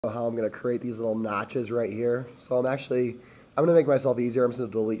How I'm going to create these little notches right here. So I'm going to make myself easier. I'm just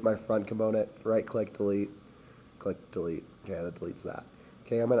going to delete my front component. Right click, delete, click, delete. Okay, that deletes that.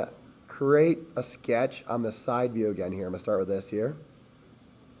 Okay, I'm going to create a sketch on the side view again here. I'm going to start with this here.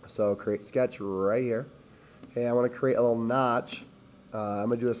 So create sketch right here. Okay, I want to create a little notch. I'm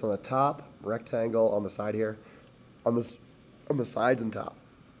going to do this on the top, rectangle on the side here, on the sides and top.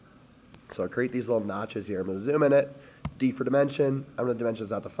 So I create these little notches here. I'm going to zoom in it. D for dimension. I'm going to dimension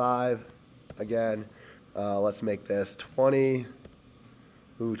this out to 5. Again, let's make this 20.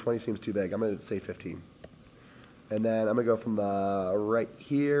 Ooh, 20 seems too big. I'm going to say 15. And then I'm going to go from the right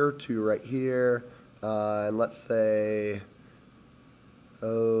here to right here. And let's say,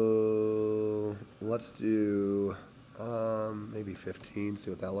 let's do maybe 15.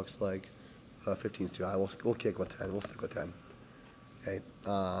 See what that looks like. 15 is too high. We'll kick with 10. We'll stick with 10. Okay.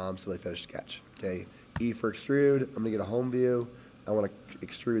 Simply finish sketch. Okay. E for extrude. I'm gonna get a home view. I want to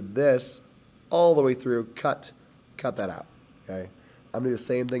extrude this all the way through. Cut that out. Okay. I'm gonna do the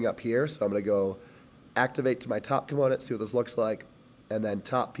same thing up here. So I'm gonna go activate to my top component. See what this looks like, and then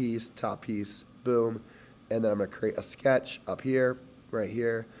top piece, boom, and then I'm gonna create a sketch up here, right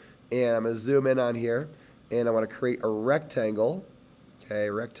here, and I'm gonna zoom in on here, and I want to create a rectangle. Okay,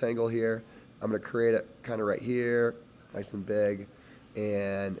 rectangle here. I'm gonna create it kind of right here, nice and big.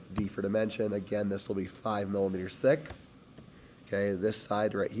 And D for dimension. Again, this will be 5 millimeters thick. Okay, this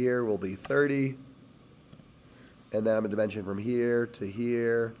side right here will be 30. And then I'm going to dimension from here to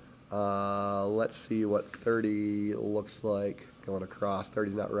here. Let's see what 30 looks like going across.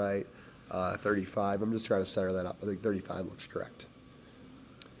 30 is not right. 35. I'm just trying to center that up. I think 35 looks correct.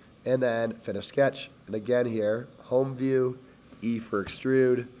 And then finish sketch. And again here, home view, E for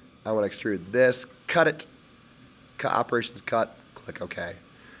extrude. I want to extrude this. Cut it. Operations cut. Click OK.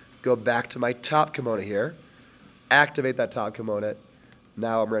 Go back to my top component here. Activate that top component.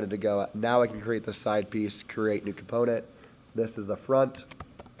 Now I'm ready to go. Now I can create the side piece, create new component. This is the front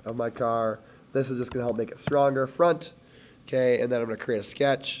of my car. This is just going to help make it stronger. Front. Okay, and then I'm going to create a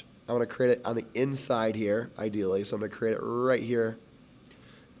sketch. I want to create it on the inside here, ideally. So I'm going to create it right here.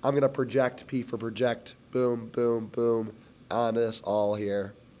 I'm going to project, P for project. Boom, boom, boom. On this all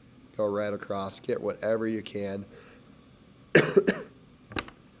here. Go right across. Get whatever you can.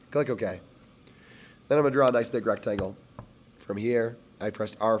 Click OK. Then I'm going to draw a nice big rectangle. From here, I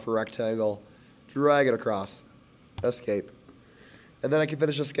pressed R for rectangle, drag it across, escape. And then I can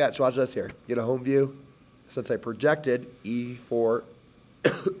finish a sketch. Watch this here. Get a home view. Since I projected, E for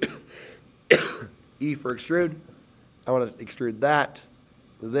E for extrude. I want to extrude that,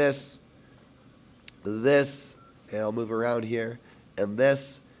 this, and I'll move around here, and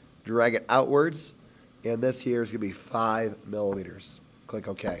this, drag it outwards. And this here is going to be 5 millimeters. Click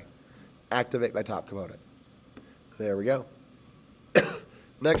OK. Activate my top component. There we go.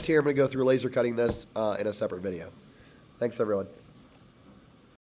 Next here, I'm going to go through laser cutting this in a separate video. Thanks, everyone.